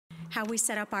how we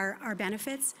set up our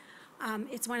benefits.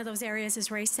 It's one of those areas, as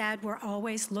Ray said, we're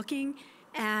always looking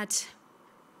at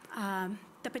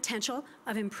the potential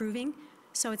of improving.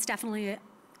 So it's definitely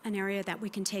an area that we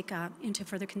can take into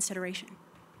further consideration.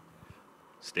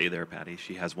 Stay there, Patty.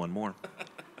 She has one more.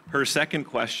 Her second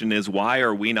question is, why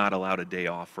are we not allowed a day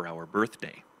off for our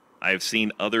birthday? I've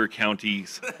seen other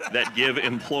counties that give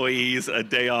employees a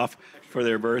day off for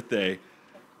their birthday.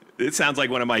 It sounds like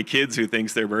one of my kids who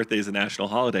thinks their birthday is a national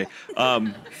holiday.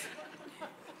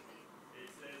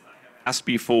 Asked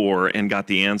before and got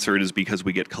the answer. It is because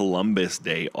we get Columbus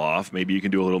Day off. Maybe you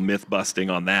can do a little myth busting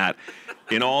on that.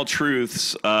 In all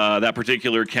truths, that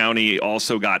particular county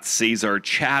also got Cesar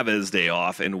Chavez Day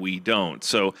off, and we don't.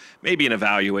 So maybe an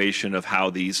evaluation of how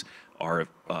these are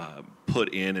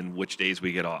put in and which days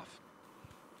we get off.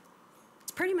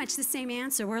 It's pretty much the same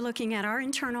answer. We're looking at our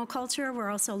internal culture.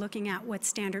 We're also looking at what's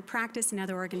standard practice in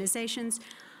other organizations,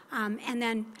 and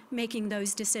then making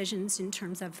those decisions in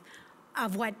terms of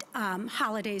what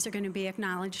holidays are going to be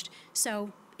acknowledged.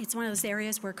 So it's one of those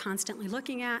areas we're constantly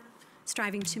looking at,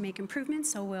 striving to make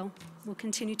improvements, so we'll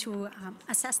continue to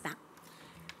assess that.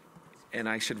 And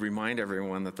I should remind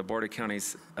everyone that the Board of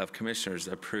Counties of Commissioners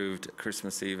approved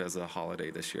Christmas Eve as a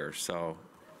holiday this year, so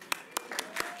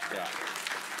yeah.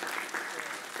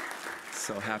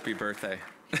 So happy birthday.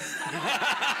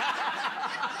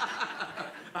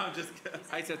 I'm just kidding.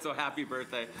 I said so happy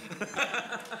birthday.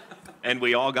 And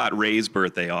we all got Ray's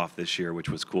birthday off this year, which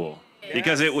was cool,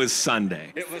 because it was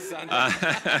Sunday. It was Sunday.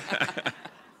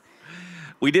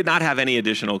 We did not have any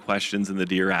additional questions in the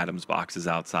Dear Adams boxes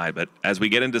outside, but as we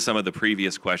get into some of the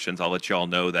previous questions, I'll let you all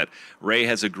know that Ray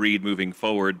has agreed moving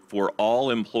forward for all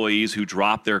employees who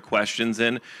drop their questions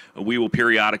in, we will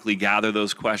periodically gather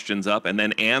those questions up and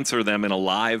then answer them in a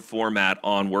live format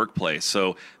on Workplace.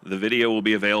 So the video will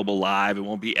be available live. It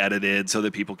won't be edited so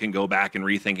that people can go back and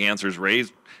rethink answers.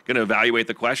 Ray's going to evaluate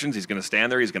the questions. He's going to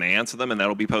stand there. He's going to answer them, and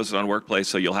that'll be posted on Workplace.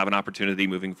 So you'll have an opportunity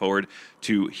moving forward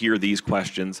to hear these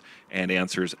questions and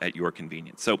answers at your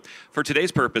convenience. So for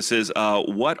today's purposes,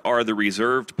 what are the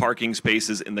reserved parking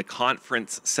spaces in the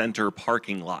conference center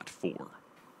parking lot for?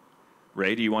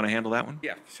 Ray, do you want to handle that one?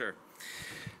 Yeah, sure.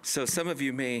 So some of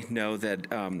you may know that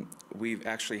we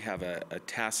actually have a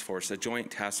task force, a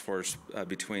joint task force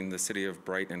between the City of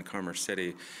Brighton and Commerce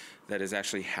City that is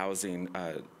actually housing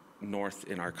north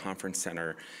in our conference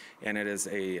center, and it is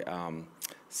a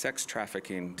sex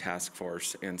trafficking task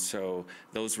force, and so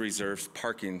those reserved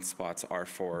parking spots are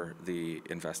for the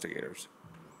investigators.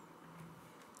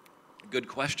 Good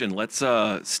question. Let's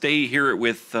stay here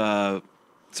with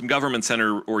some government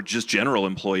center or just general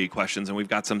employee questions, and we've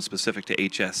got some specific to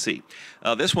HSC.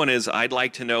 This one is, I'd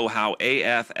like to know how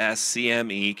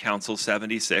AFSCME Council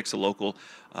 76, a local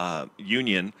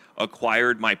union,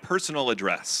 acquired my personal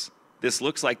address. This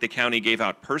looks like the county gave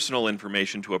out personal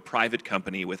information to a private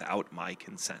company without my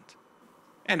consent.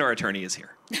 And our attorney is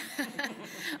here.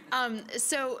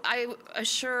 So I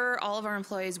assure all of our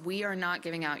employees we are not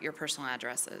giving out your personal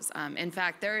addresses. In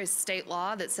fact, there is state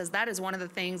law that says that is one of the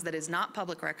things that is not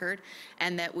public record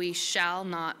and that we shall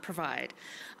not provide.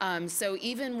 So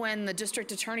even when the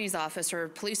district attorney's office or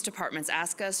police departments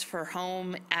ask us for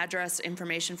home address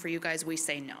information for you guys, we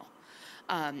say no.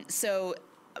 So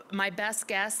my best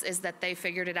guess is that they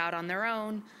figured it out on their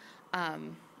own.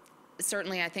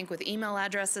 Certainly, I think with email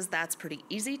addresses, that's pretty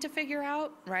easy to figure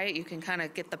out, right? You can kind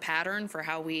of get the pattern for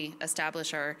how we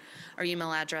establish our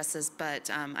email addresses, but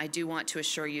I do want to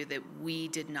assure you that we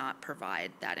did not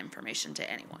provide that information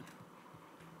to anyone.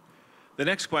 The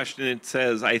next question, it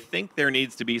says, I think there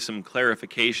needs to be some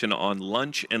clarification on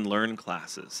lunch and learn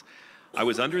classes. I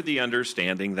was under the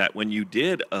understanding that when you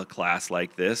did a class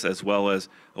like this, as well as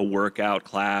a workout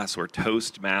class or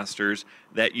Toastmasters,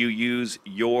 that you use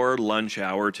your lunch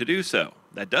hour to do so.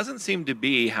 That doesn't seem to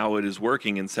be how it is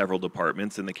working in several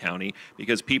departments in the county,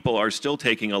 because people are still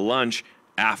taking a lunch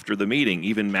after the meeting,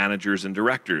 even managers and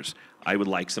directors. I would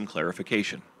like some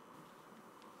clarification.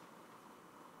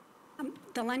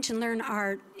 The lunch and learn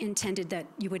are intended that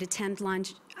you would attend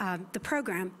lunch, the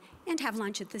program, and have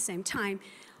lunch at the same time.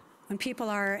 When people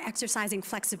are exercising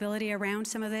flexibility around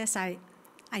some of this,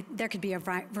 there could be a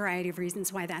variety of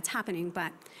reasons why that's happening,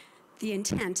 but the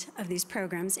intent of these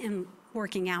programs in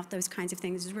working out those kinds of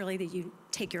things is really that you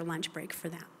take your lunch break for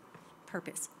that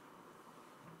purpose.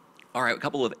 All right, a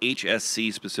couple of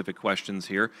HSC specific questions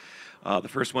here. The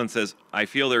first one says, I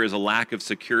feel there is a lack of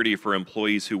security for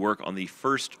employees who work on the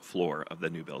first floor of the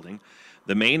new building.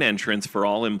 The main entrance for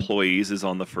all employees is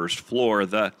on the first floor.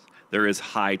 There is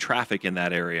high traffic in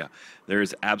that area. There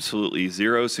is absolutely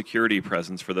zero security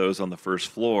presence for those on the first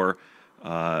floor,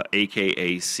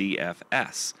 AKA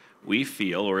CFS. we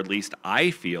feel, or at least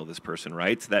I feel, this person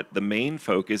writes, that the main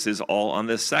focus is all on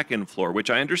the second floor, which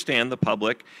I understand the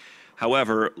public.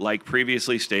 However, like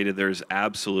previously stated, there's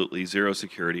absolutely zero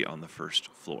security on the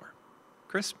first floor.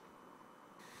 Chris?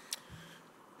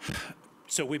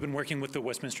 So we've been working with the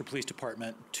Westminster Police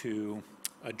Department to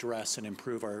address and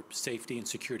improve our safety and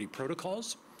security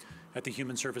protocols. At the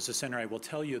Human Services Center, I will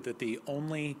tell you that the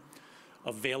only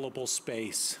available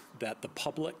space that the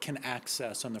public can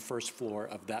access on the first floor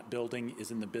of that building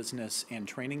is in the Business and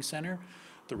Training Center.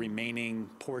 The remaining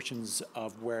portions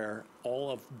of where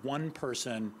all of one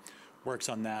person works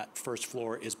on that first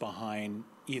floor is behind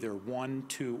either 1,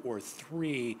 2, or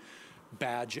 3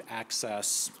 badge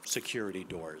access security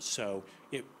doors. So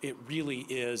it really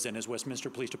is, and as Westminster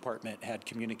Police Department had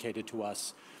communicated to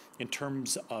us, in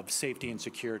terms of safety and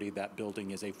security, that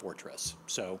building is a fortress.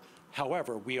 So,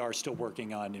 however, we are still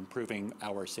working on improving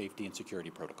our safety and security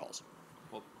protocols.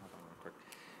 Well, hold on real quick.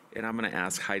 And I'm going to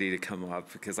ask Heidi to come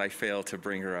up because I failed to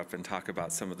bring her up and talk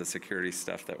about some of the security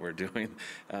stuff that we're doing.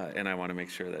 And I want to make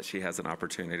sure that she has an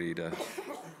opportunity to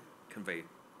convey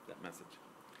that message.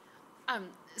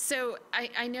 So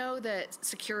I know that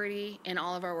security in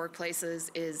all of our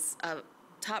workplaces is a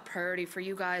top priority for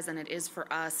you guys, and it is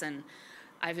for us. And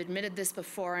I've admitted this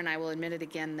before, and I will admit it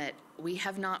again, that we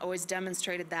have not always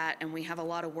demonstrated that, and we have a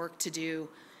lot of work to do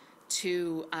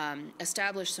to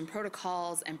establish some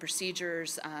protocols and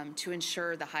procedures to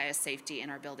ensure the highest safety in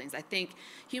our buildings. I think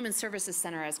Human Services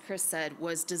Center, as Chris said,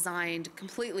 was designed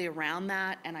completely around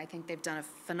that, and I think they've done a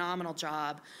phenomenal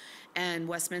job. And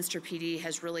Westminster PD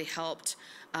has really helped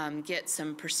get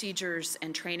some procedures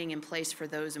and training in place for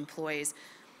those employees.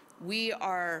 We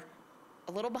are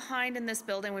a little behind in this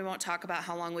building. We won't talk about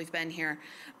how long we've been here,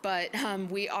 but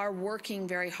we are working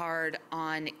very hard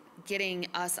on getting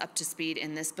us up to speed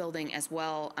in this building as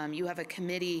well. You have a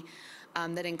committee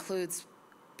that includes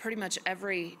pretty much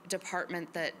every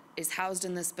department that is housed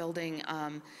in this building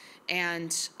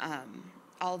and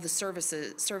all of the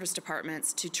service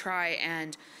departments to try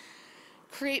and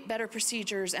create better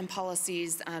procedures and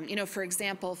policies. You know, for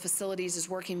example, Facilities is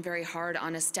working very hard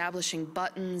on establishing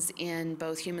buttons in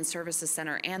both Human Services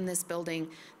Center and this building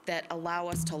that allow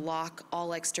us to lock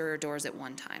all exterior doors at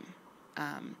one time.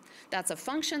 That's a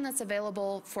function that's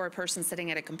available for a person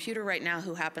sitting at a computer right now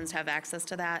who happens to have access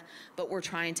to that, but we're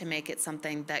trying to make it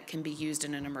something that can be used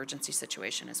in an emergency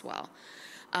situation as well.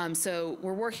 So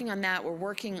we're working on that. We're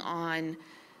working on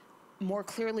more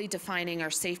clearly defining our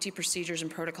safety procedures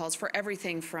and protocols for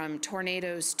everything from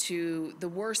tornadoes to the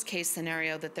worst case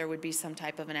scenario that there would be some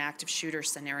type of an active shooter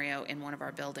scenario in one of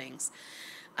our buildings.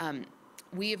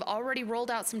 We've already rolled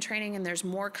out some training, and there's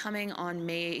more coming on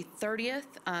May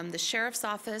 30th. The Sheriff's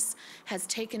Office has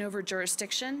taken over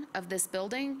jurisdiction of this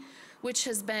building, which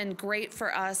has been great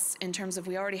for us in terms of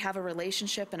we already have a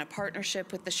relationship and a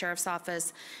partnership with the Sheriff's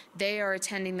Office. They are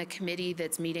attending the committee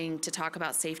that's meeting to talk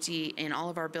about safety in all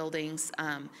of our buildings,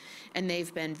 and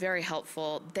they've been very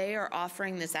helpful. They are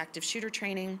offering this active shooter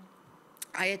training.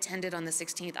 I attended on the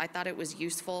 16th. I thought it was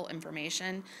useful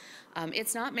information.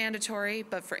 It's not mandatory,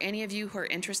 but for any of you who are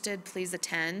interested, please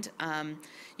attend.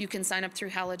 You can sign up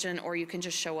through Halogen, or you can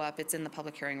just show up. It's in the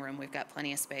public hearing room. We've got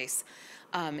plenty of space.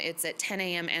 It's at 10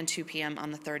 a.m. and 2 p.m.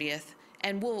 on the 30th.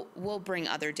 And we'll bring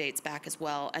other dates back as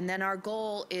well. And then our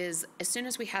goal is, as soon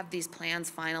as we have these plans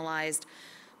finalized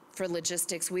for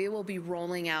logistics, we will be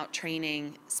rolling out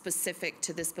training specific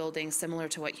to this building, similar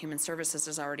to what Human Services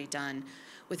has already done,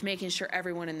 with making sure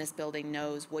everyone in this building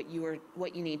knows what you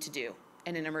need to do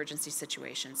in an emergency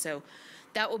situation. So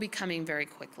that will be coming very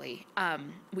quickly.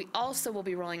 We also will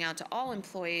be rolling out to all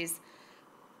employees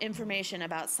information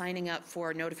about signing up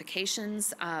for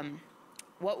notifications.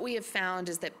 What we have found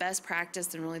is that best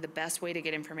practice and really the best way to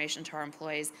get information to our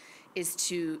employees is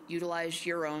to utilize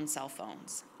your own cell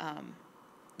phones.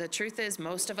 The truth is,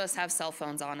 most of us have cell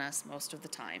phones on us most of the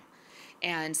time.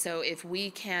 And so if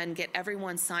we can get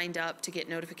everyone signed up to get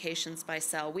notifications by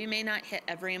cell, we may not hit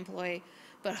every employee,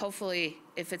 but hopefully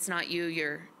if it's not you,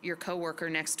 your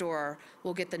coworker next door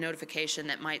will get the notification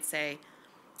that might say,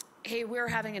 hey, we're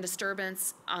having a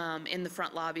disturbance in the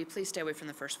front lobby. Please stay away from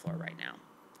the first floor right now.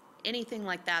 Anything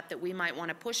like that that we might want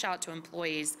to push out to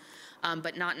employees,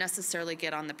 but not necessarily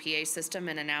get on the PA system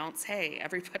and announce, hey,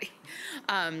 everybody.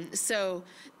 So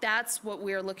that's what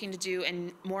we're looking to do,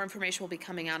 and more information will be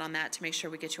coming out on that to make sure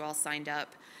we get you all signed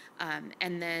up.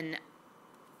 And then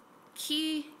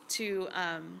key to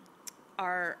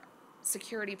our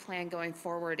security plan going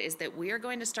forward is that we are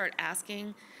going to start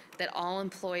asking that all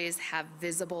employees have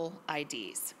visible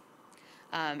IDs.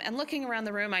 And looking around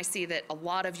the room, I see that a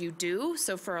lot of you do.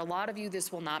 So for a lot of you,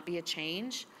 this will not be a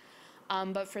change.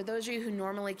 But for those of you who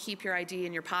normally keep your ID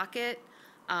in your pocket,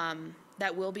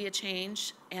 that will be a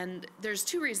change. And there's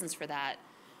two reasons for that.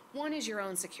 One is your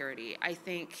own security. I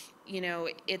think, you know,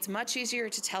 it's much easier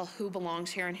to tell who belongs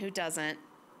here and who doesn't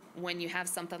when you have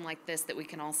something like this that we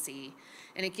can all see.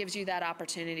 And it gives you that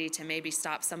opportunity to maybe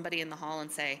stop somebody in the hall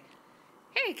and say,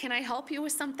 hey, can I help you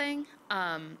with something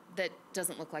that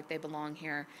doesn't look like they belong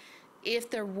here? If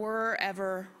there were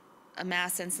ever a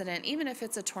mass incident, even if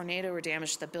it's a tornado or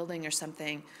damage to the building or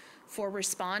something, for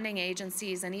responding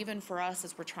agencies and even for us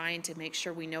as we're trying to make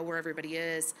sure we know where everybody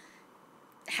is,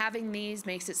 having these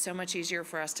makes it so much easier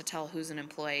for us to tell who's an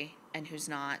employee and who's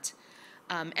not.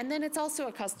 And then it's also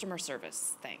a customer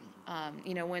service thing.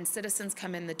 You know, when citizens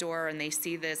come in the door and they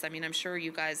see this, I mean, I'm sure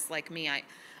you guys like me,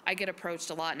 I get approached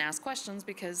a lot and ask questions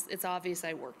because it's obvious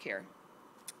I work here.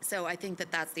 So I think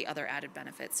that that's the other added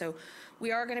benefit. So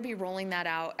we are going to be rolling that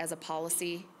out as a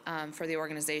policy for the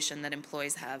organization that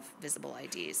employees have visible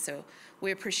IDs. So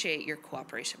we appreciate your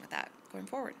cooperation with that going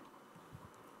forward.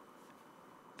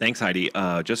 Thanks, Heidi.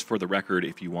 Just for the record,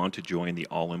 if you want to join the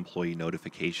all-employee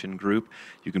notification group,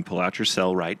 you can pull out your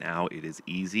cell right now. It is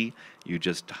easy. You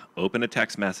just open a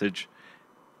text message,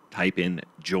 type in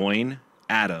 "Join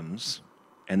Adams,"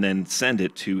 and then send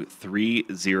it to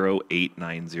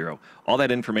 30890. All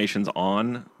that information's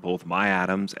on both My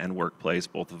Adams and Workplace.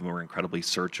 Both of them are incredibly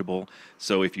searchable.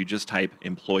 So if you just type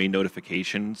 "employee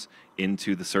notifications"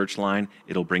 into the search line,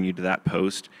 it'll bring you to that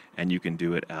post, and you can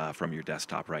do it from your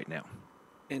desktop right now.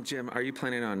 And Jim, are you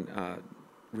planning on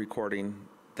recording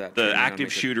that? The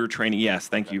active shooter training, yes,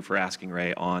 thank you for asking,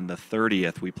 Ray. On the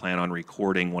 30th, we plan on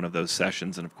recording one of those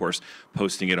sessions and, of course,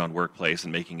 posting it on Workplace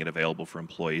and making it available for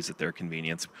employees at their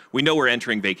convenience. We know we're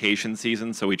entering vacation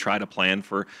season, so we try to plan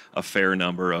for a fair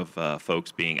number of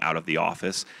folks being out of the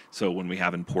office. So when we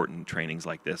have important trainings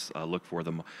like this, look for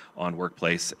them on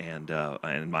Workplace and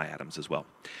My Adams as well.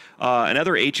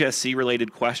 Another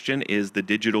HSC-related question is the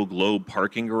Digital Globe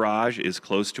parking garage is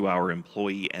close to our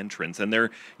employee entrance, and there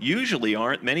usually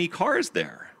aren't many cars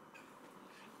there.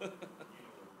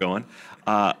 Go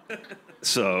on.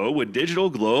 So would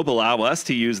Digital Globe allow us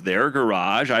to use their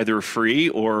garage either free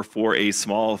or for a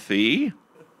small fee?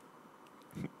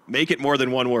 Make it more than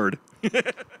one word.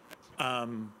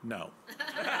 No.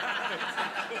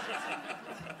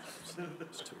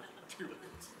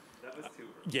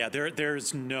 Yeah,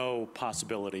 there's no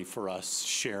possibility for us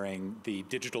sharing the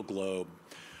Digital Globe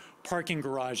parking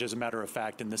garage. As a matter of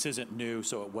fact, and this isn't new,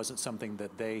 so it wasn't something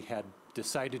that they had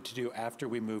decided to do after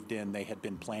we moved in. They had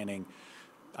been planning,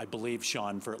 I believe,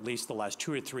 Sean, for at least the last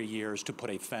 2 or 3 years to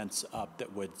put a fence up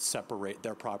that would separate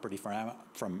their property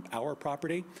from our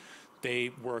property.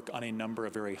 They work on a number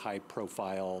of very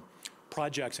high-profile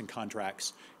projects and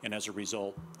contracts, and as a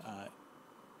result,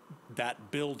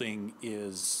 that building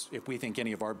is, if we think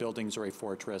any of our buildings are a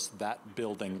fortress, that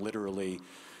building literally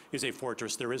is a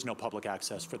fortress. There is no public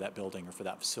access for that building or for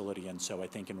that facility, and so I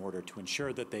think in order to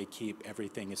ensure that they keep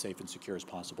everything as safe and secure as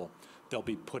possible, they'll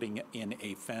be putting in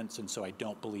a fence, and so I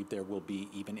don't believe there will be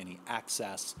even any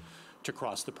access to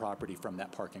cross the property from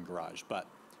that parking garage, but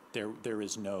there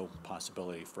is no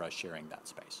possibility for us sharing that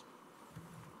space.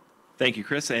 Thank you,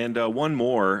 Chris. And one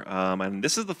more, and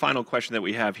this is the final question that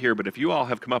we have here, but if you all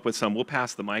have come up with some, we'll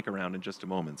pass the mic around in just a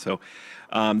moment. So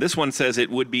this one says,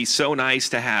 it would be so nice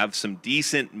to have some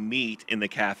decent meat in the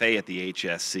cafe at the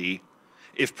HSC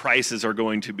if prices are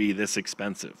going to be this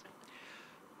expensive.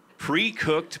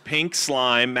 Pre-cooked pink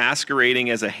slime masquerading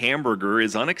as a hamburger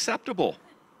is unacceptable.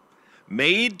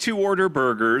 Made-to-order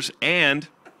burgers and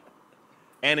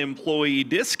an employee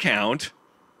discount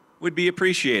would be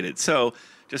appreciated. So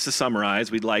just to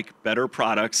summarize, we'd like better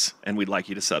products, and we'd like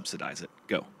you to subsidize it.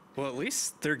 Go. Well, at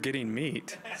least they're getting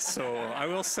meat, so I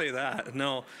will say that.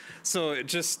 No, so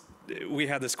we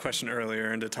had this question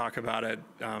earlier, and to talk about it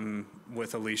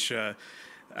with Alicia,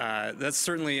 that's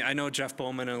certainly, I know Jeff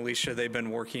Bowman and Alicia, they've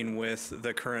been working with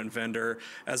the current vendor,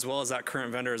 as well as that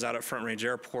current vendor is out at Front Range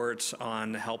Airport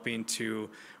on helping to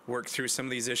work through some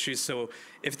of these issues. So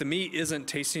if the meat isn't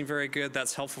tasting very good,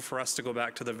 that's helpful for us to go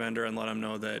back to the vendor and let them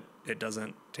know that it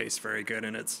doesn't taste very good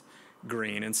and it's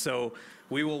green. And so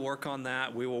we will work on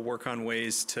that. We will work on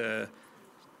ways to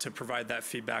provide that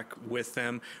feedback with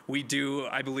them. We do,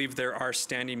 I believe there are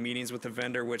standing meetings with the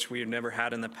vendor, which we have never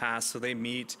had in the past. So they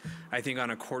meet, I think,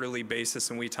 on a quarterly basis,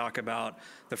 and we talk about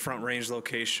the Front Range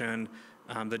location,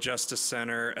 the Justice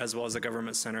Center, as well as the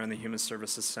Government Center and the Human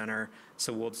Services Center.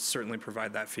 So we'll certainly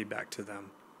provide that feedback to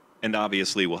them. And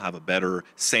obviously, we'll have a better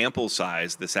sample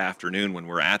size this afternoon when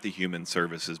we're at the Human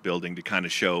Services building to kind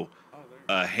of show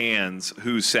hands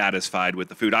who's satisfied with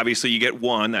the food. Obviously, you get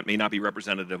one. That may not be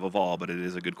representative of all, but it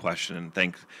is a good question. And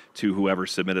thanks to whoever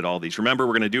submitted all these. Remember,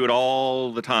 we're going to do it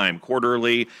all the time,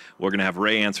 quarterly. We're going to have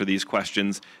Ray answer these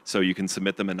questions, so you can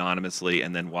submit them anonymously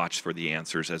and then watch for the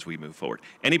answers as we move forward.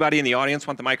 Anybody in the audience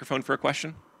want the microphone for a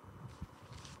question?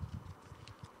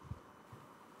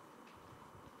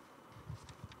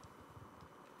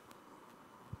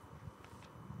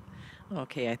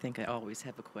 Okay, I think I always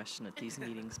have a question at these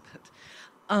meetings, but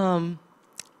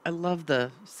I love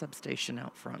the substation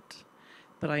out front,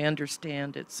 but I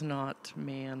understand it's not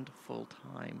manned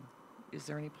full-time. Is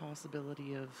there any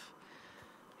possibility of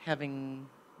having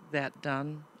that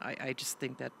done? I just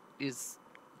think that is,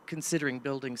 considering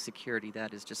building security,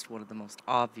 that is just one of the most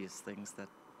obvious things that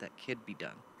could be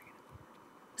done.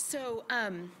 So,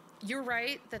 you're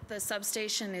right that the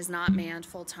substation is not manned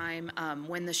full-time.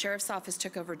 When the sheriff's office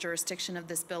took over jurisdiction of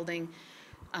this building,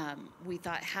 we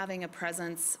thought having a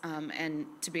presence, and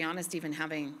to be honest, even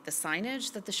having the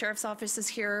signage that the sheriff's office is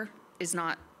here is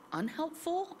not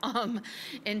unhelpful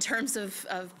in terms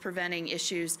of preventing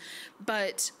issues.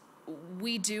 But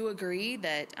we do agree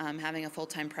that having a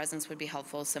full-time presence would be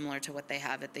helpful, similar to what they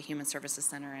have at the Human Services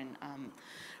Center. And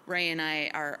Ray and I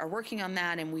are working on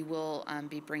that, and we will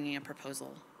be bringing a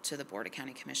proposal to the Board of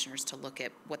County Commissioners to look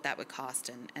at what that would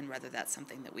cost and whether that's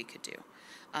something that we could do.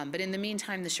 But in the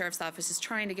meantime, the Sheriff's Office is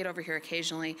trying to get over here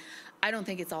occasionally. I don't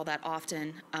think it's all that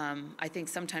often. I think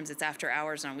sometimes it's after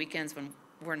hours on weekends when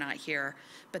we're not here.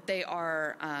 But they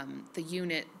are, the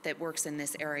unit that works in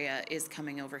this area is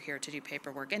coming over here to do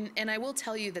paperwork. And I will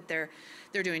tell you that they're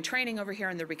doing training over here,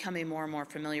 and they're becoming more and more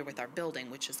familiar with our building,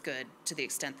 which is good to the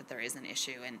extent that there is an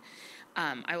issue. And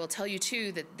I will tell you,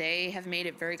 too, that they have made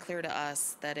it very clear to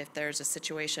us that if there's a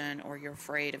situation or you're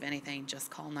afraid of anything,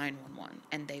 just call 911,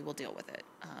 and they will deal with it.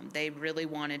 They really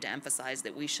wanted to emphasize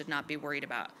that we should not be worried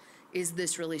about, is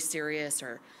this really serious,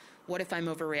 or what if I'm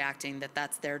overreacting, that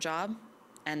that's their job,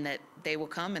 and that they will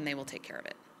come and they will take care of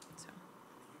it. So.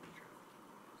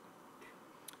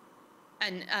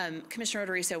 And Commissioner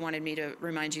Odoriso wanted me to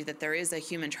remind you that there is a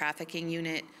human trafficking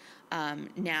unit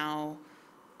now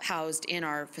housed in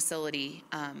our facility,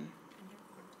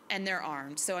 and they're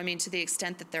armed. So, I mean, to the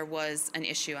extent that there was an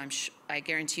issue, I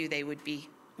guarantee you they would be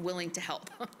willing to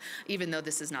help, even though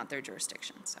this is not their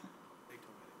jurisdiction. So.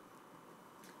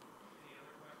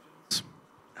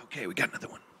 Okay, we got another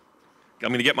one. I'm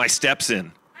going to get my steps in. I'm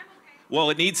okay. Well,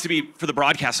 it needs to be for the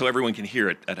broadcast so everyone can hear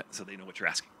it, so they know what you're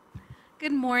asking.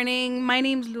 Good morning. My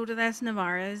name's Lourdes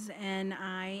Navarez, and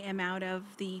I am out of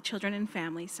the Children and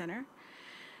Family Center.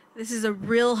 This is a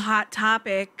real hot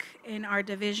topic in our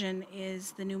division,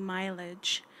 is the new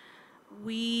mileage.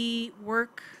 We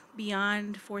work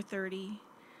beyond 4:30.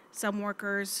 Some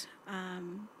workers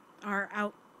are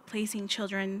out placing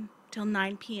children till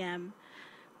 9 p.m.,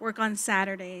 work on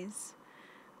Saturdays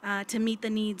to meet the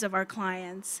needs of our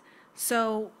clients.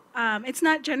 So it's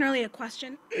not generally a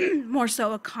question, more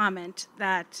so a comment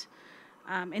that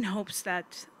in hopes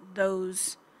that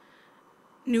those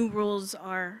new rules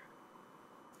are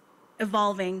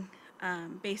evolving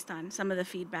based on some of the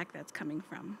feedback that's coming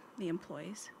from the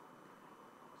employees.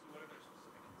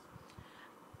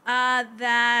 For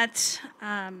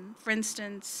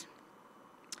instance,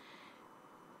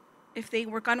 if they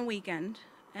work on a weekend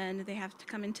and they have to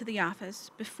come into the office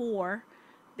before,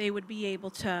 they would be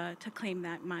able to claim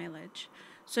that mileage.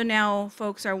 So now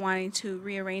folks are wanting to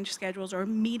rearrange schedules or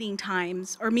meeting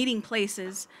times or meeting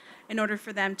places in order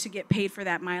for them to get paid for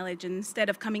that mileage. And instead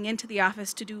of coming into the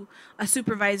office to do a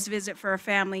supervised visit for a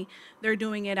family, they're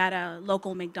doing it at a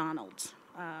local McDonald's.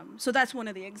 So that's one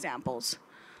of the examples.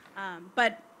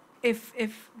 But if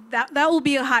that will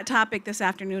be a hot topic this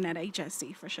afternoon at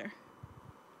HSC for sure.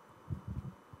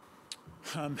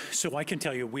 So I can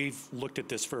tell you, we've looked at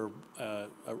this for a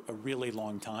really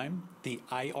long time. The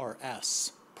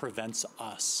IRS prevents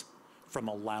us from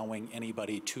allowing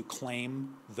anybody to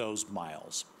claim those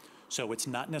miles. So it's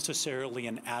not necessarily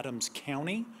an Adams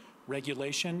County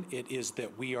regulation. It is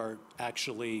that we are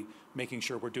actually making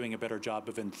sure we're doing a better job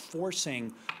of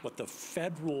enforcing what the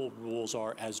federal rules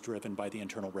are as driven by the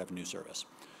Internal Revenue Service.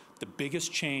 The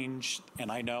biggest change,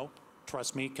 and I know,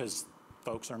 trust me, because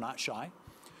folks are not shy,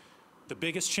 the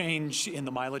biggest change in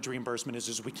the mileage reimbursement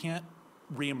is we can't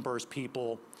reimburse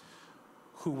people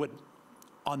who would,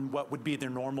 on what would be their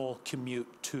normal commute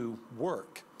to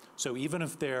work. So even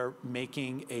if they're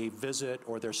making a visit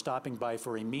or they're stopping by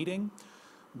for a meeting,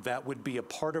 that would be a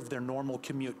part of their normal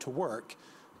commute to work.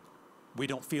 We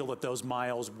don't feel that those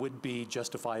miles would be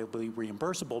justifiably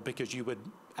reimbursable because you would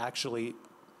actually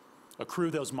accrue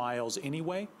those miles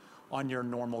anyway on your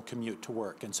normal commute to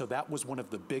work. And so that was one of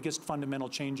the biggest fundamental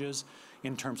changes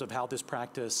in terms of how this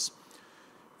practice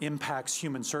impacts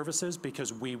human services,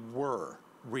 because we were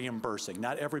reimbursing.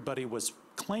 Not everybody was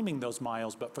claiming those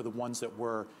miles, but for the ones that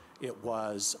were, it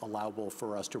was allowable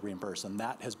for us to reimburse. And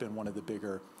that has been one of the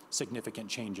bigger significant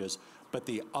changes. But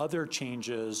the other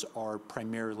changes are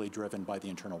primarily driven by the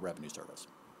Internal Revenue Service.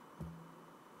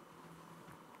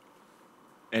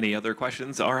 Any other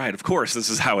questions? All right, of course, this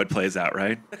is how it plays out,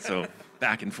 right? So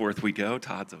back and forth we go.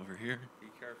 Todd's over here. Be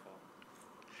careful.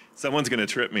 Someone's going to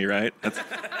trip me, right?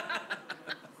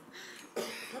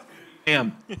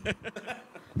 Am.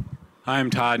 I'm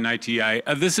Todd, in ITI.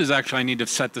 This is actually, I need to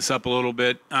set this up a little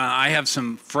bit. I have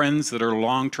some friends that are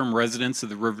long-term residents of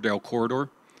the Riverdale corridor,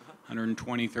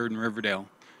 123rd and Riverdale.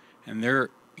 And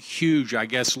they're huge, I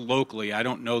guess, locally. I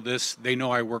don't know this. They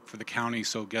know I work for the county,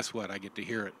 so guess what? I get to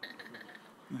hear it.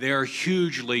 They're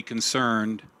hugely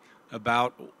concerned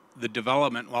about the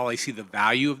development. While I see the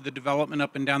value of the development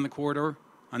up and down the corridor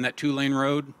on that 2-lane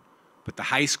road, but the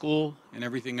high school and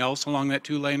everything else along that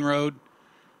 2-lane road,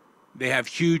 they have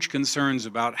huge concerns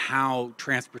about how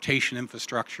transportation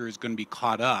infrastructure is going to be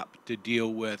caught up to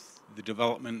deal with the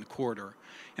development in the corridor.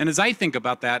 And as I think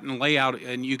about that and lay out,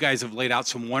 and you guys have laid out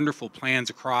some wonderful plans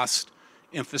across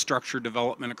infrastructure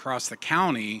development across the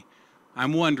county,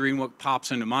 I'm wondering what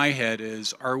pops into my head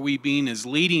is, are we being as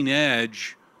leading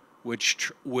edge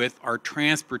with our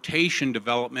transportation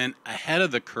development ahead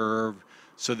of the curve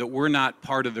so that we're not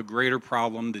part of the greater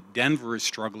problem that Denver is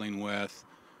struggling with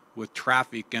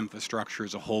traffic infrastructure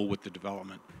as a whole with the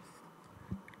development?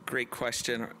 Great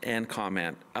question and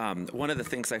comment. One of the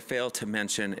things I failed to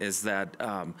mention is that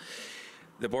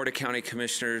the Board of County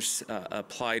Commissioners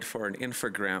applied for an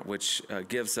infra grant, which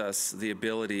gives us the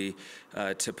ability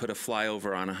to put a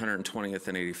flyover on 120th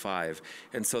and 85.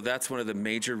 And so that's one of the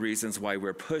major reasons why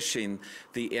we're pushing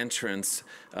the entrance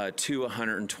to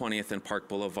 120th and Park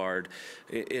Boulevard.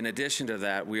 In addition to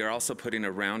that, we are also putting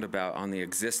a roundabout on the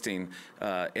existing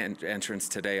entrance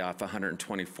today off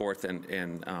 124th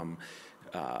and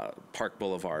Park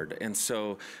Boulevard. And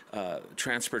so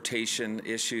transportation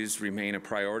issues remain a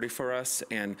priority for us.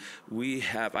 And we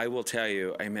have, I will tell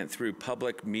you, I meant through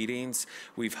public meetings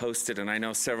we've hosted, and I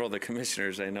know several of the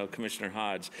commissioners, I know Commissioner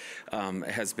Hodge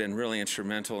has been really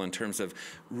instrumental in terms of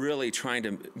really trying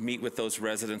to meet with those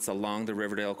residents along the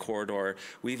Riverdale corridor.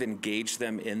 We've engaged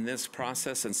them in this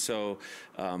process, and so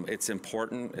it's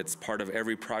important. It's part of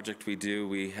every project we do.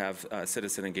 We have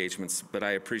citizen engagements, but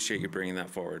I appreciate you bringing that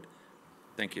forward.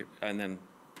 Thank you. And then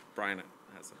Brian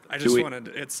has something. I just wanted,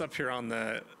 it's up here on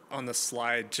the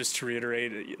slide, just to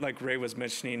reiterate, like Ray was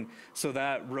mentioning, so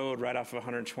that road right off of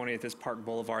 120th is Park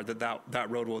Boulevard, that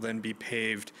road will then be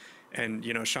paved. And,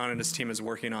 you know, Sean and his team is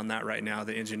working on that right now,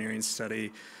 the engineering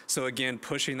study. So again,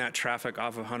 pushing that traffic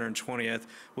off of 120th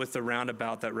with the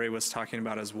roundabout that Ray was talking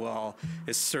about as well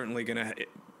is certainly going to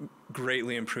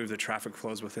greatly improve the traffic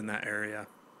flows within that area.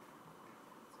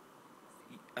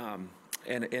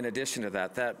 And in addition to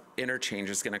that, that interchange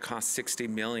is going to cost $60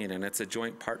 million, and it's a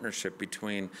joint partnership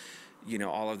between, you know,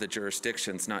 all of the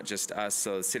jurisdictions, not just us.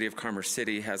 So the City of Commerce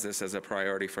City has this as a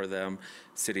priority for them,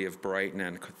 City of Brighton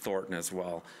and Thornton as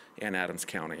well, and Adams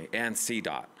County, and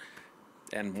CDOT.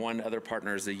 And one other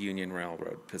partner is the Union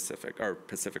Railroad, Pacific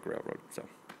Railroad.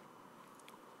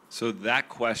 So that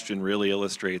question really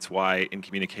illustrates why in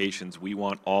communications we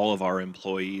want all of our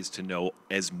employees to know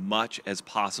as much as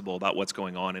possible about what's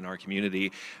going on in our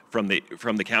community from the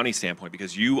county standpoint,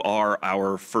 because you are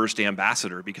our first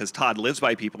ambassador. Because Todd lives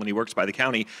by people and he works by the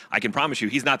county. I can promise you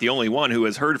he's not the only one who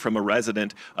has heard from a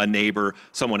resident, a neighbor,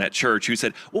 someone at church who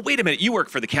said, well, wait a minute, you work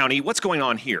for the county, what's going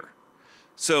on here?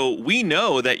 So we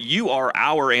know that you are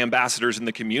our ambassadors in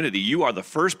the community. You are the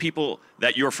first people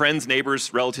that your friends,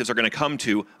 neighbors, relatives are going to come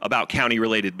to about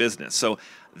county-related business. So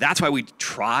that's why we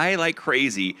try like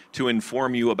crazy to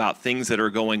inform you about things that are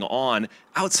going on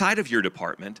outside of your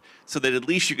department, so that at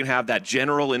least you can have that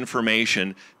general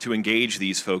information to engage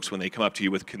these folks when they come up to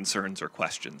you with concerns or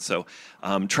questions. So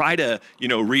try to, you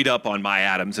know, read up on My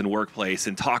Adams and Workplace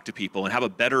and talk to people and have a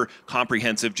better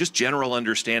comprehensive, just general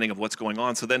understanding of what's going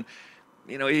on. So then,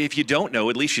 you know, if you don't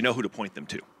know, at least you know who to point them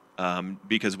to.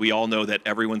 Because we all know that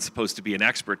everyone's supposed to be an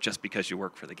expert just because you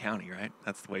work for the county, right?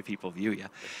 That's the way people view you.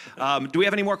 Do we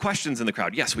have any more questions in the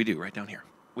crowd? Yes, we do, right down here.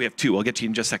 We have two. I'll get to you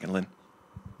in just a second, Lynn.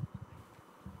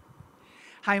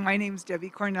 Hi, my name's Debbie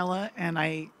Cornella, and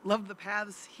I love the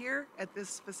paths here at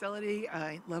this facility.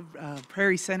 I love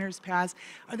Prairie Center's paths.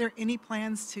 Are there any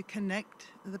plans to connect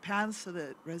the paths so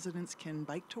that residents can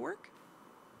bike to work?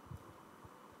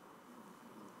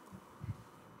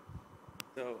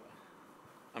 So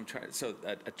I'm trying. So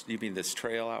you mean this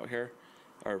trail out here?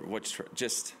 Or which,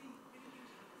 just?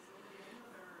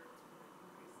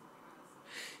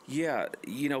 Yeah,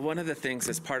 you know, one of the things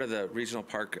as part of the regional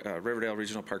park, Riverdale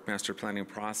Regional Park master planning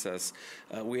process,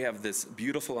 we have this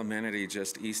beautiful amenity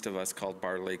just east of us called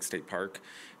Bar Lake State Park.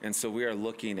 And so we are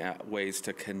looking at ways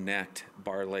to connect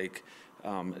Bar Lake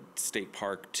State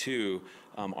Park to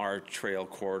our trail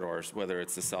corridors, whether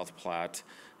it's the South Platte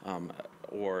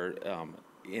or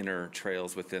inner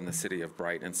trails within the city of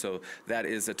Brighton. And so that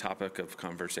is a topic of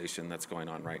conversation that's going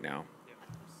on right now.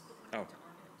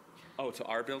 Oh, to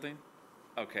our building?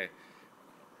 Okay.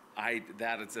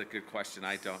 That is a good question.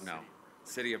 I don't know.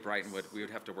 City of Brighton we would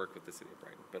have to work with the city of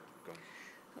Brighton, but go ahead.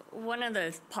 One of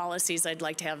the policies I'd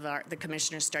like to have the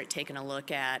commissioners start taking a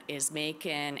look at is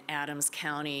making Adams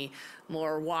County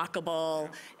more walkable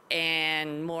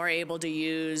and more able to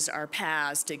use our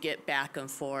paths to get back and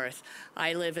forth.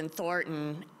 I live in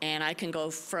Thornton, and I can go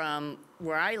from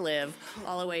where I live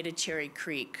all the way to Cherry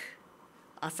Creek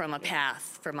from a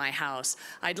path from my house.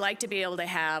 I'd like to be able to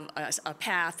have a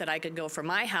path that I could go from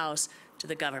my house to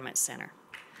the government center.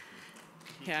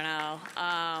 You know,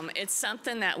 it's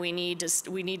something that we need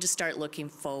to start looking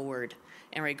forward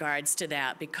in regards to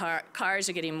that, because cars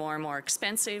are getting more and more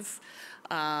expensive,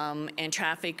 and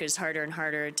traffic is harder and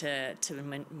harder to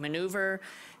maneuver,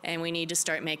 and we need to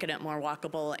start making it more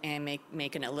walkable and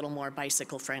making it a little more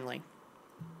bicycle friendly.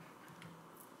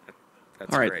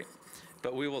 That's All right. great.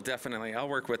 But we will definitely, I'll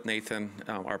work with Nathan,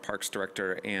 our Parks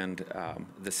Director, and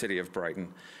the City of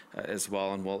Brighton as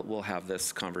well, and we'll have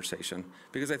this conversation,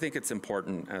 because I think it's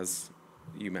important, as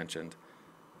you mentioned.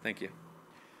 Thank you.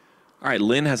 All right,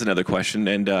 Lynn has another question,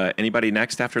 and anybody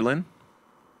next after Lynn?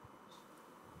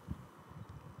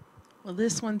 Well,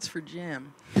 this one's for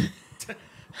Jim.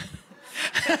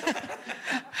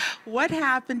 What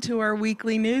happened to our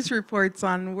weekly news reports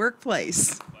on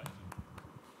workplace?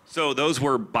 So those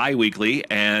were bi-weekly,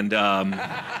 and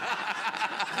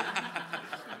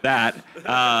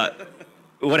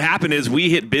what happened is we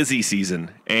hit busy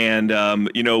season, and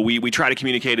you know, we try to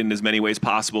communicate in as many ways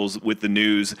possible with the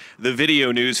news. The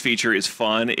video news feature is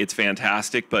fun, it's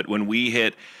fantastic, but when we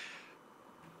hit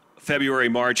February,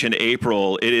 March, and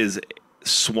April, it is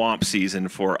swamp season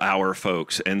for our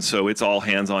folks, and so it's all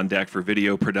hands on deck for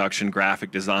video production,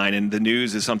 graphic design, and the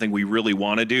news is something we really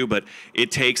want to do, but it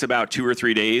takes about 2 or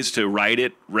 3 days to write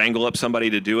it, wrangle up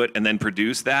somebody to do it, and then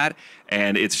produce that,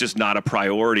 and it's just not a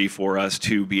priority for us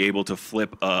to be able to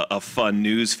flip a fun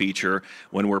news feature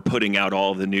when we're putting out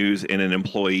all of the news in an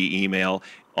employee email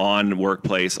on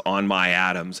Workplace, on My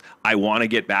Adams. I want to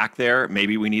get back there.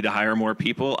 Maybe we need to hire more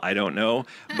people. I don't know,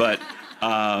 but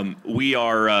we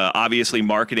are obviously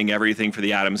marketing everything for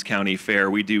the Adams County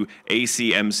Fair. We do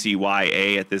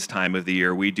ACMCYA at this time of the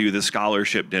year. We do the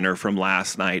scholarship dinner from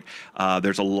last night.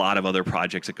 There's a lot of other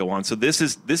projects that go on. So this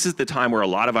is the time where a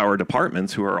lot of our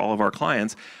departments, who are all of our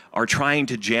clients, are trying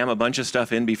to jam a bunch of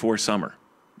stuff in before summer,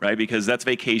 right? Because that's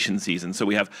vacation season. So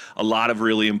we have a lot of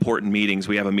really important meetings.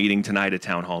 We have a meeting tonight, a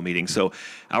town hall meeting. So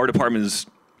our department is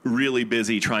really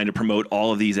busy trying to promote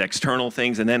all of these external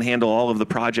things and then handle all of the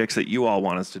projects that you all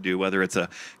want us to do, whether it's a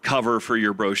cover for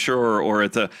your brochure or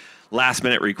it's a last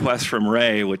minute request from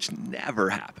Ray, which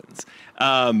never happens.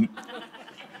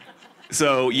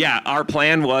 So yeah, our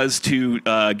plan was to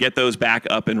get those back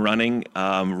up and running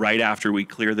right after we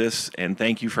clear this. And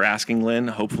thank you for asking, Lynn.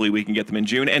 Hopefully we can get them in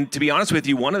June. And to be honest with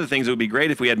you, one of the things that would be great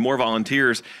if we had more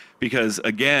volunteers, because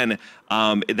again,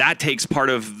 that takes part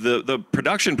of the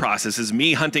production process, is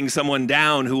me hunting someone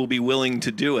down who will be willing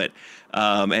to do it.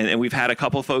 And we've had a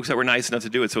couple folks that were nice enough to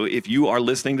do it. So if you are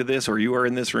listening to this or you are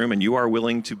in this room and you are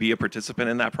willing to be a participant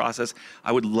in that process,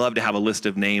 I would love to have a list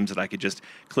of names that I could just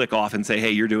click off and say,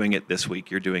 hey, you're doing it this week,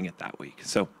 you're doing it that week.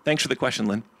 So thanks for the question,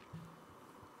 Lynn.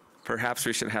 Perhaps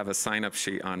we should have a sign-up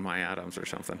sheet on My Adams or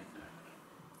something.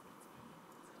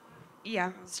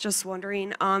 Yeah, I was just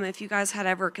wondering if you guys had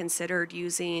ever considered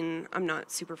using, I'm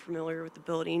not super familiar with the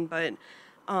building, but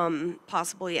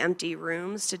possibly empty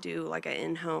rooms to do like an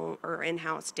in-home or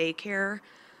in-house daycare,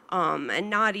 and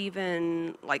not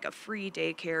even like a free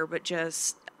daycare, but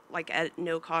just like at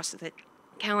no cost to the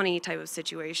county type of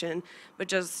situation, but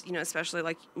just, you know, especially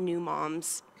like new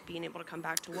moms being able to come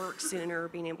back to work sooner,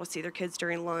 being able to see their kids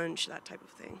during lunch, that type of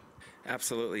thing.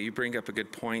 Absolutely. You bring up a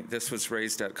good point. This was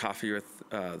raised at Coffee with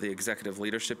the executive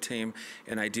leadership team,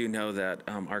 and I do know that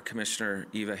our Commissioner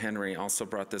Eva Henry also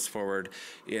brought this forward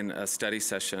in a study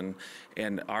session,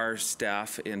 and our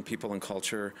staff in People and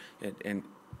Culture and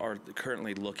are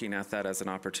currently looking at that as an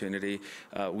opportunity.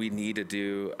 We need to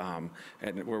do,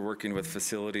 and we're working with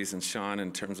facilities and Sean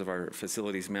in terms of our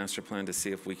facilities master plan to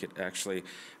see if we could actually,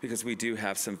 because we do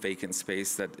have some vacant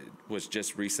space that was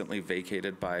just recently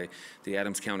vacated by the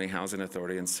Adams County Housing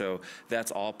Authority. And so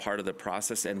that's all part of the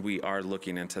process, and we are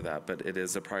looking into that. But it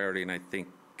is a priority, and I think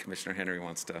Commissioner Henry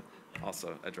wants to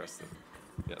also address it.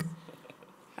 Yes.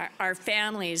 Our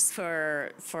families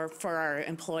for our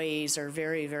employees are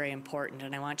very, very important,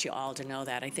 and I want you all to know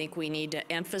that. I think we need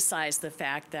to emphasize the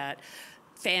fact that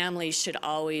families should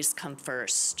always come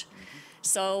first.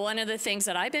 So one of the things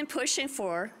that I've been pushing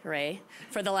for, Ray,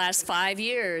 for the last 5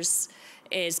 years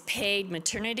is paid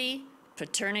maternity,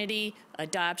 paternity,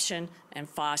 adoption, and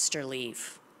foster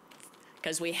leave,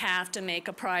 because we have to make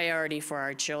a priority for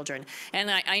our children. And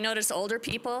I notice older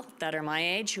people that are my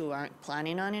age who aren't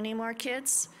planning on any more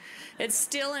kids. It's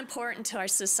still important to our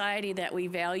society that we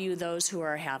value those who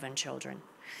are having children.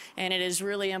 And it is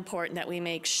really important that we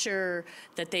make sure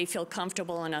that they feel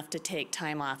comfortable enough to take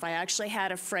time off. I actually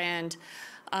had a friend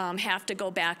have to go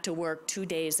back to work 2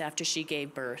 days after she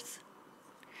gave birth.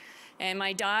 And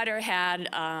my daughter had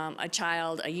a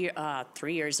child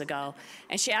 3 years ago,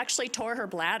 and she actually tore her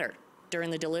bladder during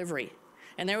the delivery.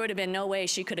 And there would have been no way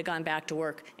she could have gone back to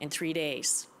work in 3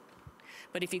 days.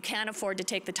 But if you can't afford to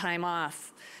take the time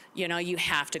off, you know, you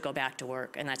have to go back to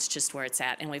work, and that's just where it's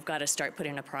at. And we've got to start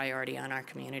putting a priority on our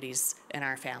communities and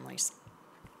our families.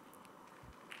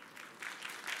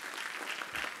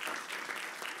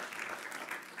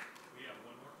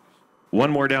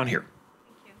 One more down here.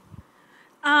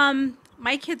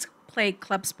 My kids play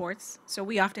club sports, so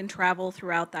we often travel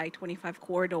throughout the I-25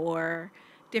 corridor,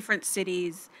 different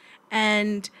cities,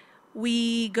 and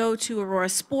we go to Aurora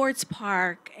Sports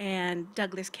Park and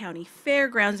Douglas County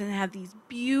Fairgrounds and have these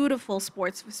beautiful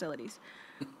sports facilities.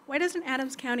 Why doesn't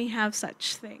Adams County have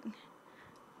such thing?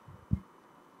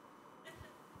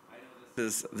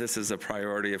 This is a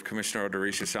priority of Commissioner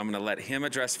O'Dorisha, so I'm going to let him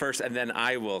address first, and then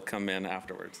I will come in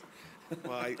afterwards.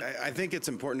 Well, I think it's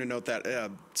important to note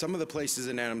that some of the places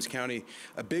in Adams County,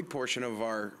 a big portion of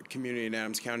our community in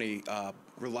Adams County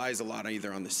relies a lot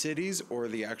either on the cities or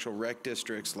the actual rec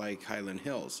districts like Highland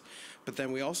Hills. But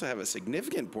then we also have a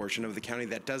significant portion of the county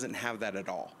that doesn't have that at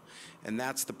all. And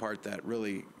that's the part that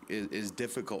really is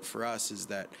difficult for us, is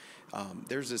that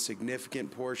there's a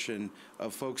significant portion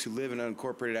of folks who live in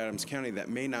unincorporated Adams County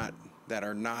that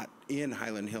are not in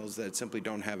Highland Hills, that simply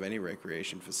don't have any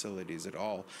recreation facilities at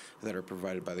all that are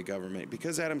provided by the government.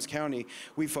 Because Adams County,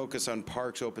 we focus on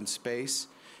parks, open space,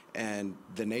 and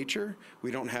the nature.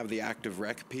 We don't have the active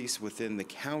rec piece within the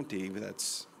county.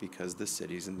 That's because the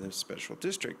cities and the special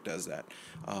district does that.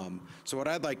 So what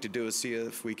I'd like to do is see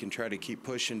if we can try to keep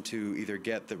pushing to either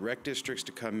get the rec districts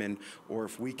to come in, or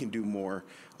if we can do more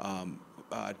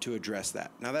to address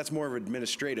that. Now that's more of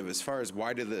administrative as far as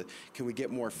can we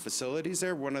get more facilities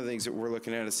there? One of the things that we're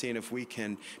looking at is seeing if we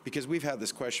can, because we've had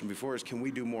this question before, is can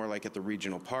we do more like at the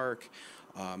regional park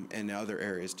and other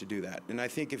areas to do that? And I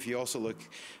think if you also look,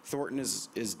 Thornton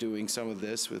is doing some of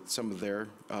this with some of their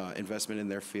investment in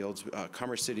their fields.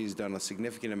 Commerce City has done a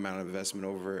significant amount of investment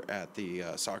over at the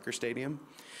soccer stadium.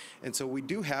 And so we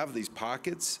do have these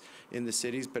pockets in the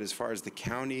cities, but as far as the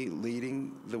county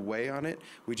leading the way on it,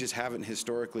 we just haven't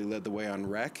historically led the way on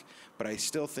rec. But I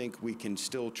still think we can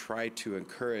still try to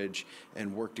encourage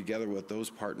and work together with those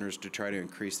partners to try to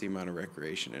increase the amount of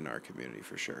recreation in our community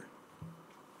for sure.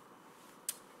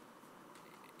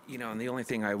 You know, and the only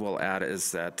thing I will add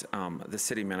is that the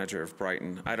city manager of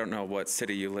Brighton, I don't know what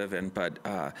city you live in, but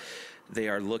they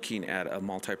are looking at a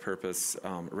multi-purpose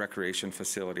recreation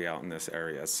facility out in this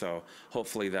area. So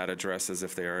hopefully that addresses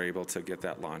if they are able to get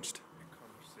that launched.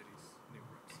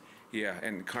 Yeah,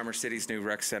 and Commerce City's new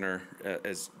rec center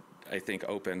is, I think,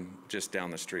 open just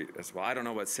down the street as well. I don't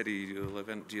know what city you live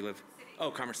in. Do you live?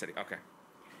 Oh, Commerce City, okay.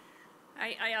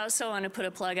 I also want to put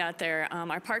a plug out there.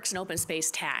 Our Parks and Open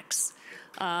Space tax.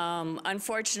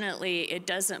 Unfortunately, it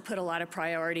doesn't put a lot of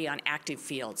priority on active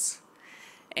fields.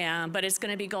 But it's going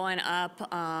to be going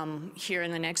up here in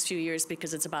the next few years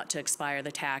because it's about to expire,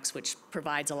 the tax, which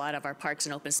provides a lot of our parks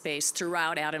and open space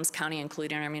throughout Adams County,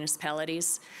 including our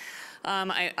municipalities.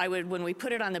 When we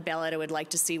put it on the ballot, I would like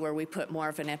to see where we put more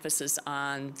of an emphasis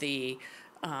on the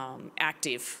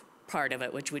active part of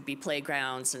it, which would be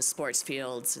playgrounds and sports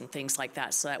fields and things like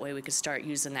that. So that way we could start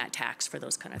using that tax for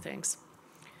those kind of things.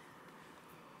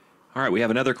 All right, we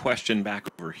have another question back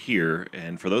over here.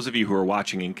 And for those of you who are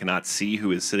watching and cannot see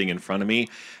who is sitting in front of me,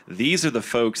 these are the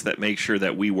folks that make sure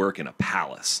that we work in a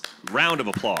palace. Round of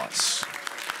applause.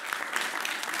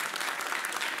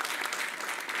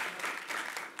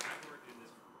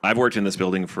 I've worked in this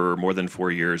building for more than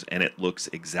 4 years, and it looks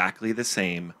exactly the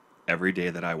same every day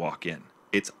that I walk in.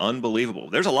 It's unbelievable.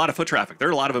 There's a lot of foot traffic. There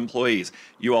are a lot of employees.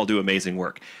 You all do amazing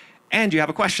work. And you have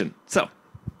a question. So,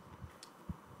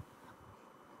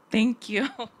 thank you.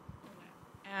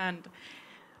 And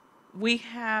we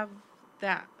have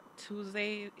that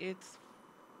Tuesday, it's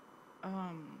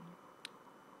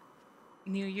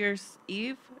New Year's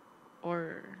Eve,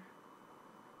 or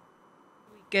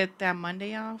we get that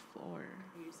Monday off, or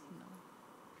no?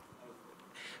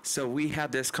 So we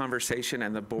had this conversation,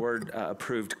 and the board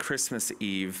approved Christmas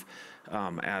Eve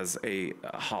as a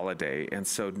holiday. And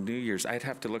so New Year's, I'd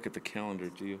have to look at the calendar.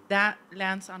 Do you? That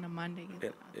lands on a Monday.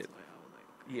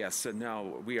 Yes, so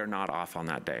no, we are not off on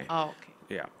that day. Oh, okay.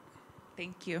 Yeah,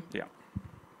 Thank you. yeah.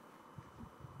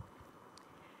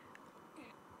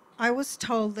 I was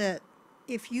told that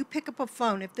if you pick up a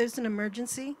phone, if there's an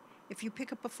emergency, if you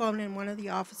pick up a phone in one of the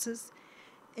offices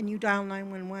and you dial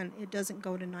 911, it doesn't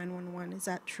go to 911. Is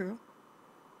that true?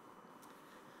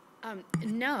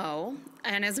 No,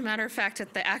 and as a matter of fact,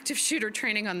 at the active shooter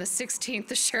training on the 16th,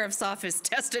 the sheriff's office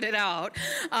tested it out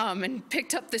and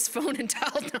picked up this phone and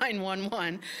dialed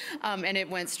 911, and it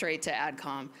went straight to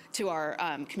AdCom, to our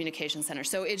communication center.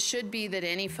 So it should be that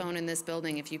any phone in this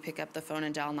building, if you pick up the phone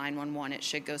and dial 911, it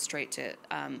should go straight to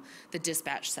the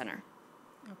dispatch center.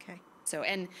 Okay. So,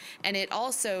 and it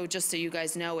also, just so you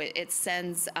guys know, it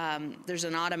sends, there's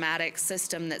an automatic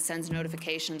system that sends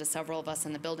notification to several of us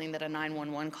in the building that a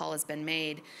 911 call has been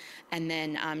made. And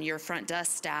then your front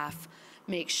desk staff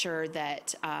make sure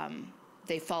that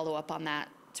they follow up on that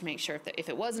to make sure if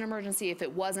it was an emergency, if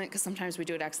it wasn't, because sometimes we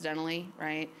do it accidentally,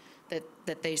 right?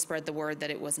 That they spread the word that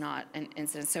it was not an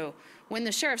incident. So when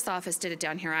the sheriff's office did it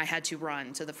down here, I had to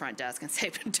run to the front desk and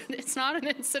say, it's not an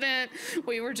incident.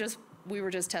 We were just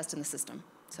testing the system,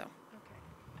 so.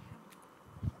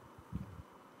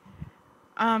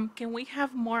 Can we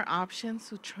have more options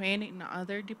to train in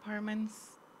other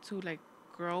departments to like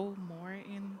grow more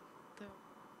in the?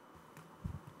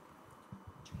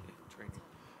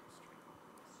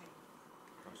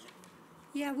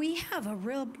 Yeah, we have a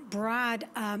real broad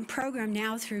program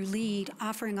now through LEAD,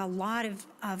 offering a lot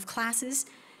of classes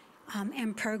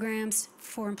and programs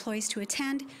for employees to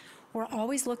attend. We're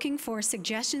always looking for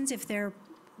suggestions. If there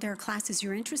are classes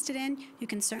you're interested in, you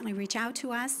can certainly reach out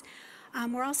to us.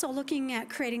 We're also looking at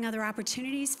creating other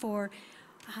opportunities for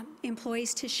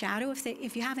employees to shadow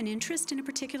if you have an interest in a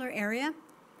particular area.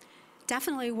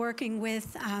 Definitely working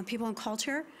with people in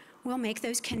culture. We'll make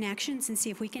those connections and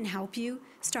see if we can help you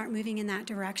start moving in that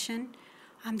direction.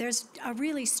 There's a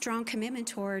really strong commitment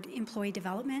toward employee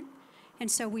development, and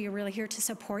so we are really here to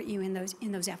support you in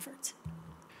those efforts.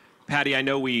 Patty, I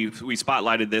know we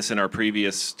spotlighted this in our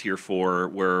previous Tier 4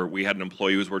 where we had an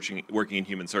employee who was working in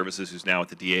Human Services who's now at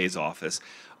the DA's office.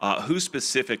 Who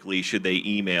specifically should they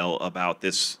email about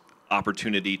this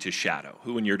opportunity to shadow?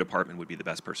 Who in your department would be the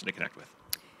best person to connect with?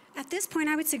 At this point,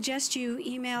 I would suggest you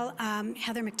email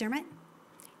Heather McDermott,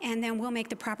 and then we'll make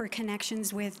the proper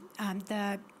connections with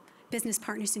the business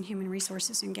partners in Human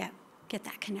Resources and get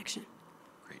that connection.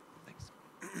 Great, thanks.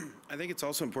 I think it's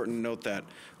also important to note that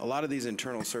a lot of these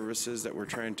internal services that we're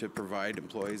trying to provide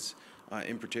employees,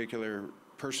 in particular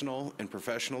personal and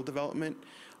professional development,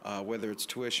 whether it's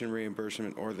tuition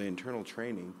reimbursement or the internal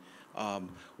training,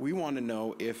 we want to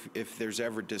know if there's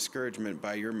ever discouragement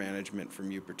by your management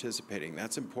from you participating.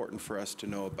 That's important for us to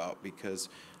know about because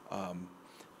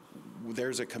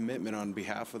there's a commitment on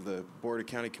behalf of the Board of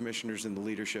County Commissioners and the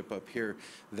leadership up here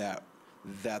that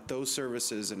those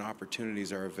services and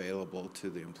opportunities are available to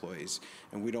the employees.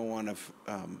 And we don't want to,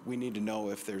 we need to know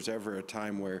if there's ever a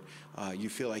time where you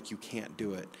feel like you can't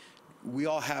do it. We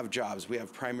all have jobs. We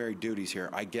have primary duties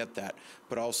here. I get that.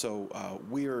 But also,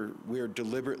 we are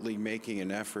deliberately making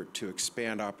an effort to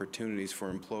expand opportunities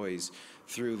for employees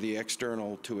through the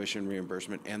external tuition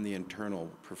reimbursement and the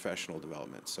internal professional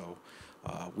development. So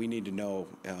we need to know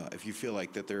if you feel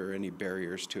like that there are any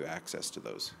barriers to access to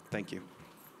those. Thank you.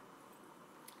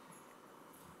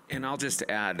 And I'll just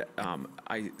add,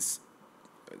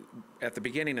 at the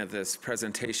beginning of this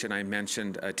presentation, I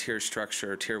mentioned a tier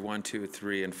structure, tier 1, 2,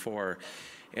 3, and 4.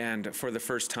 And for the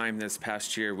first time this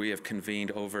past year, we have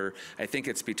convened over, I think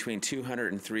it's between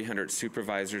 200 and 300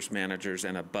 supervisors, managers,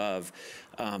 and above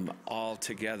all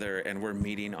together, and we're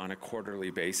meeting on a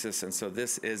quarterly basis. And so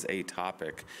this is a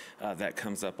topic that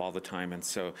comes up all the time. And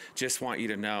so just want you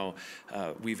to know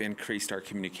we've increased our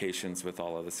communications with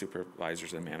all of the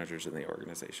supervisors and managers in the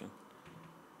organization.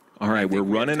 All right, we're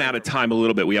running out of time a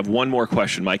little bit. We have one more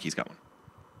question. Mikey's got one.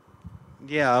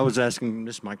 Yeah, I was asking,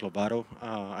 this is Mike Lovato.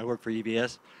 I work for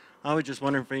EBS. I was just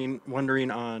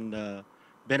wondering on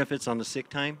benefits on the sick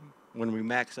time. when we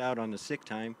max out on the sick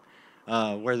time,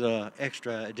 where the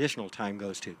extra additional time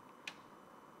goes to.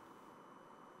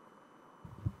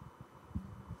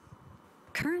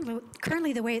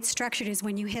 Currently, the way it's structured is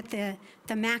when you hit the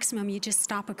maximum, you just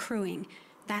stop accruing.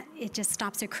 That it just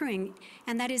stops accruing.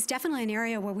 And that is definitely an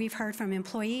area where we've heard from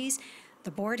employees.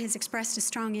 The board has expressed a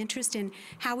strong interest in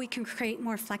how we can create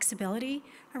more flexibility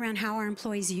around how our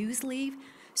employees use leave.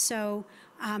 So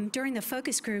during the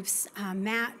focus groups,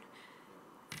 Matt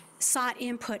sought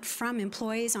input from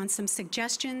employees on some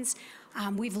suggestions.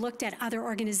 We've looked at other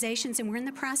organizations, and we're in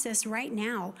the process right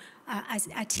now as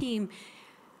a team.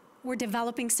 We're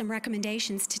developing some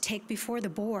recommendations to take before the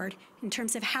board in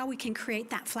terms of how we can create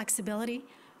that flexibility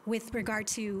with regard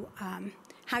to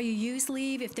how you use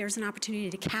leave, if there's an opportunity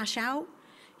to cash out,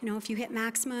 if you hit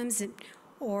maximums,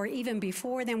 or even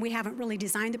before, then we haven't really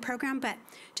designed the program, but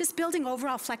just building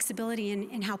overall flexibility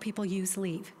in how people use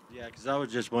leave. Yeah, because I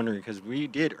was just wondering, because we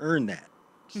did earn that.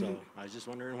 So I was just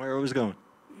wondering where it was going.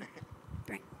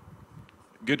 Great.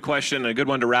 Good question, and a good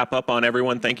one to wrap up on,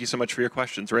 everyone. Thank you so much for your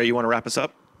questions. Ray, you want to wrap us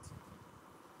up?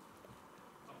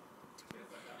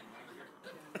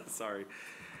 Sorry.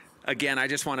 Again, I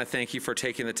just want to thank you for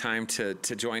taking the time to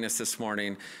join us this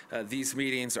morning. These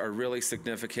meetings are really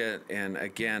significant, and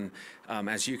again,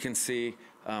 as you can see,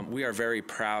 we are very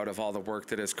proud of all the work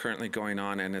that is currently going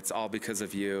on, and it's all because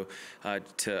of you,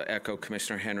 to echo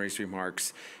Commissioner Henry's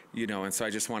remarks. And so I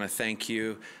just want to thank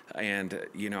you, and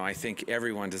I think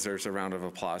everyone deserves a round of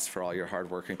applause for all your hard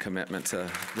work and commitment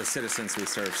to the citizens we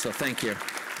serve. So thank you.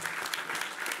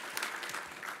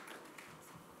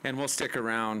 And we'll stick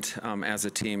around as a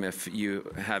team if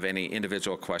you have any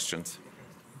individual questions.